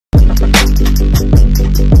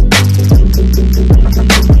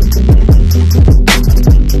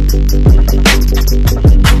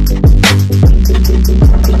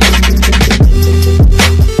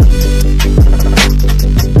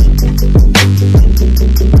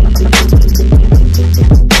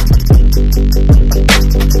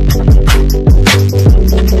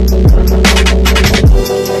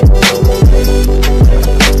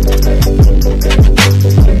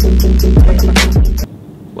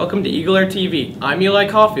Welcome to EagleAir TV. I'm Eli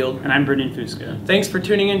Caulfield. And I'm Brendan Fusco. Thanks for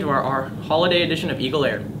tuning in to our holiday edition of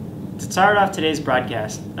EagleAir. To start off today's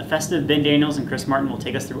broadcast, a festive Ben Daniels and Chris Martin will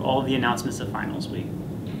take us through all of the announcements of Finals Week.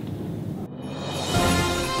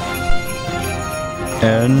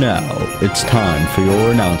 And now, it's time for your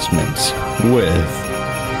announcements with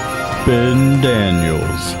Ben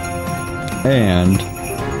Daniels and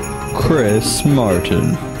Chris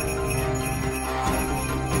Martin.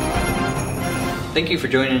 Thank you for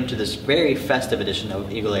joining into this very festive edition of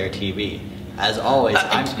EagleAir TV. As always,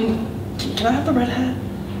 Can I have the red hat?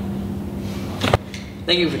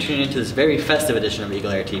 Thank you for tuning into this very festive edition of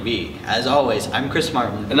EagleAir TV. As always, I'm Chris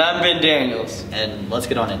Martin. And I'm Ben Daniels. And let's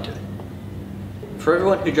get on into it. For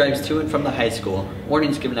everyone who drives to and from the high school,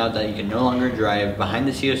 warnings given out that you can no longer drive behind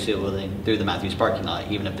the COC building through the Matthews parking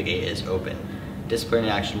lot, even if the gate is open.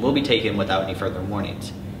 Disciplinary action will be taken without any further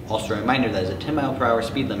warnings. Also a reminder that is a 10-mile-per-hour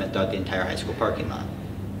speed limit throughout the entire high school parking lot.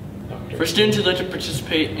 For students who'd like to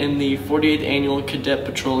participate in the 48th Annual Cadet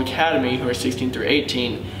Patrol Academy, who are 16 through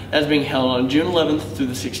 18, that is being held on June 11th through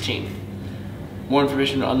the 16th. More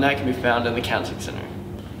information on that can be found in the Counseling Center.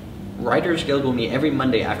 Writers Guild will meet every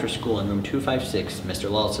Monday after school in room 256,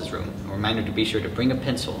 Mr. Lawless's room. A reminder to be sure to bring a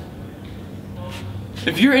pencil.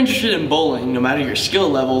 If you're interested in bowling, no matter your skill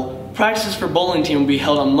level, practices for bowling team will be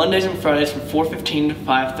held on Mondays and Fridays from 4:15 to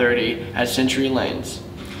 5:30 at Century Lanes.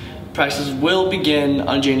 Practices will begin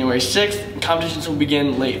on January 6th, and competitions will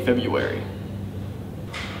begin late February.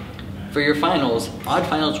 For your finals, odd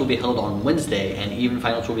finals will be held on Wednesday and even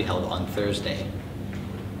finals will be held on Thursday.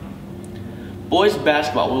 Boys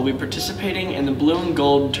basketball will be participating in the blue and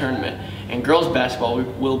gold tournament, and girls basketball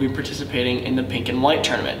will be participating in the pink and white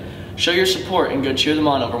tournament. Show your support and go cheer them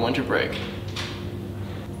on over winter break.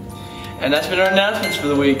 And that's been our announcements for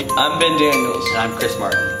the week. I'm Ben Daniels. And I'm Chris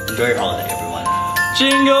Martin. Enjoy your holiday, everyone.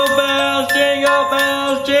 Jingle bells, jingle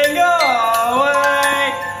all the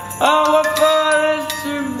way. Oh, what fun it is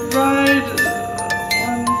to ride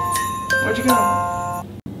one. Where'd you go?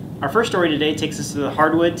 Our first story today takes us to the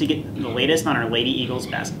hardwood to get the latest on our Lady Eagles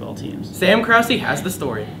basketball teams. Sam Krause has the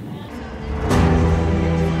story.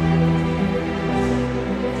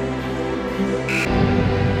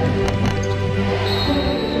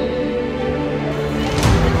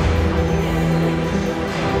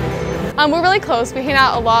 We're really close. We hang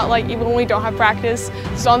out a lot, like even when we don't have practice,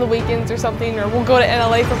 just on the weekends or something, or we'll go to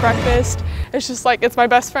NLA for breakfast. It's just like, it's my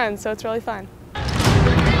best friend, so it's really fun.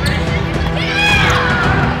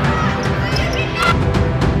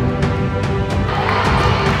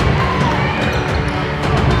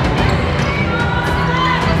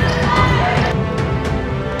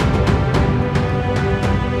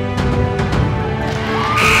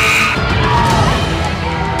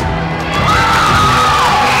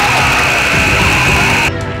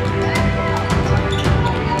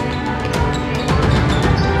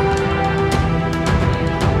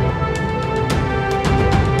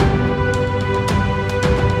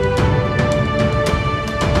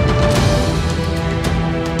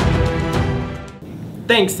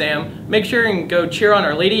 Thanks, Sam. Make sure and go cheer on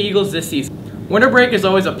our Lady Eagles this season. Winter break is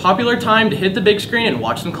always a popular time to hit the big screen and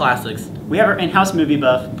watch some classics. We have our in-house movie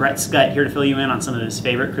buff, Brett Scott, here to fill you in on some of his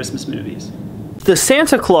favorite Christmas movies. The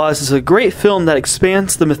Santa Claus is a great film that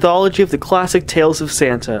expands the mythology of the classic tales of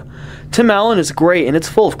Santa. Tim Allen is great and it's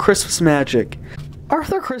full of Christmas magic.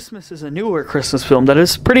 Arthur Christmas is a newer Christmas film that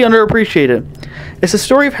is pretty underappreciated. It's a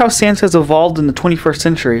story of how Santa has evolved in the 21st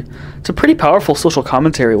century. It's a pretty powerful social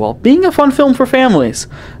commentary while being a fun film for families.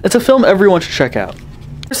 It's a film everyone should check out.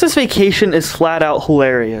 Christmas Vacation is flat out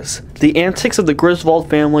hilarious. The antics of the Griswold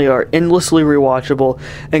family are endlessly rewatchable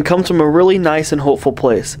and come from a really nice and hopeful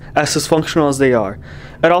place, as dysfunctional as they are.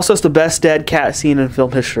 It also has the best dad-cat scene in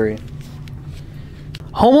film history.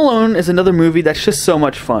 Home Alone is another movie that's just so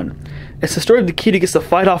much fun. It's the story of the kid who gets to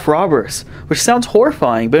fight off robbers, which sounds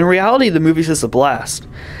horrifying, but in reality the movie's just a blast.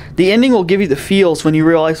 The ending will give you the feels when you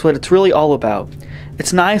realize what it's really all about.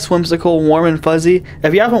 It's nice, whimsical, warm and fuzzy.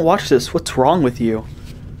 If you haven't watched this, what's wrong with you?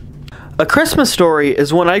 A Christmas Story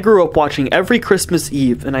is one I grew up watching every Christmas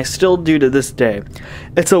Eve, and I still do to this day.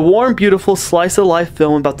 It's a warm, beautiful, slice-of-life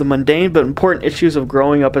film about the mundane but important issues of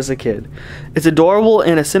growing up as a kid. It's adorable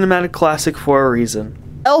and a cinematic classic for a reason.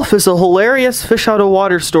 Elf is a hilarious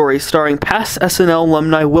fish-out-of-water story starring past SNL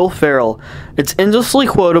alumni Will Ferrell. It's endlessly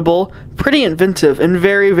quotable, pretty inventive, and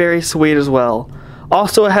very, very sweet as well.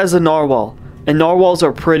 Also, it has a narwhal, and narwhals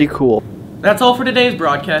are pretty cool. That's all for today's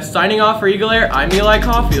broadcast. Signing off for EagleAir, I'm Eli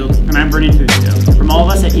Caulfield. And I'm Brendan Fusco. From all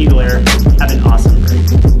of us at EagleAir, have a